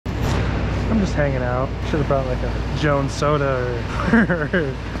I'm just hanging out. Should have brought like a Jones soda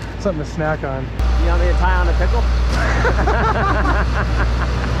or something to snack on. You want me to tie on a pickle?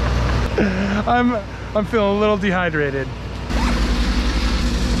 I'm feeling a little dehydrated.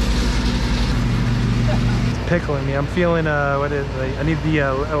 It's pickling me. I'm feeling what is it? I need the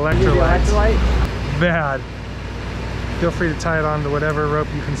electrolytes. Bad. Feel free to tie it on to whatever rope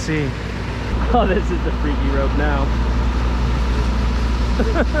you can see. Oh, this is the freaky rope now.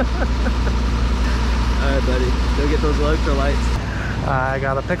 Alright, buddy. Go get those electrolytes. I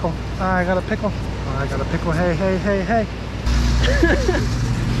got a pickle. I got a pickle. I got a pickle. Hey, hey, hey, hey.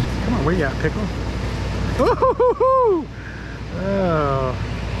 Come on, where you at, pickle? Ooh, oh.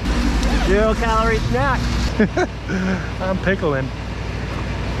 0 calorie snack. I'm pickling.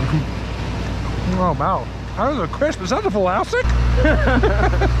 Oh, wow. How is it crisp? Is that the elastic?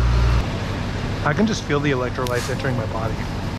 I can just feel the electrolytes entering my body.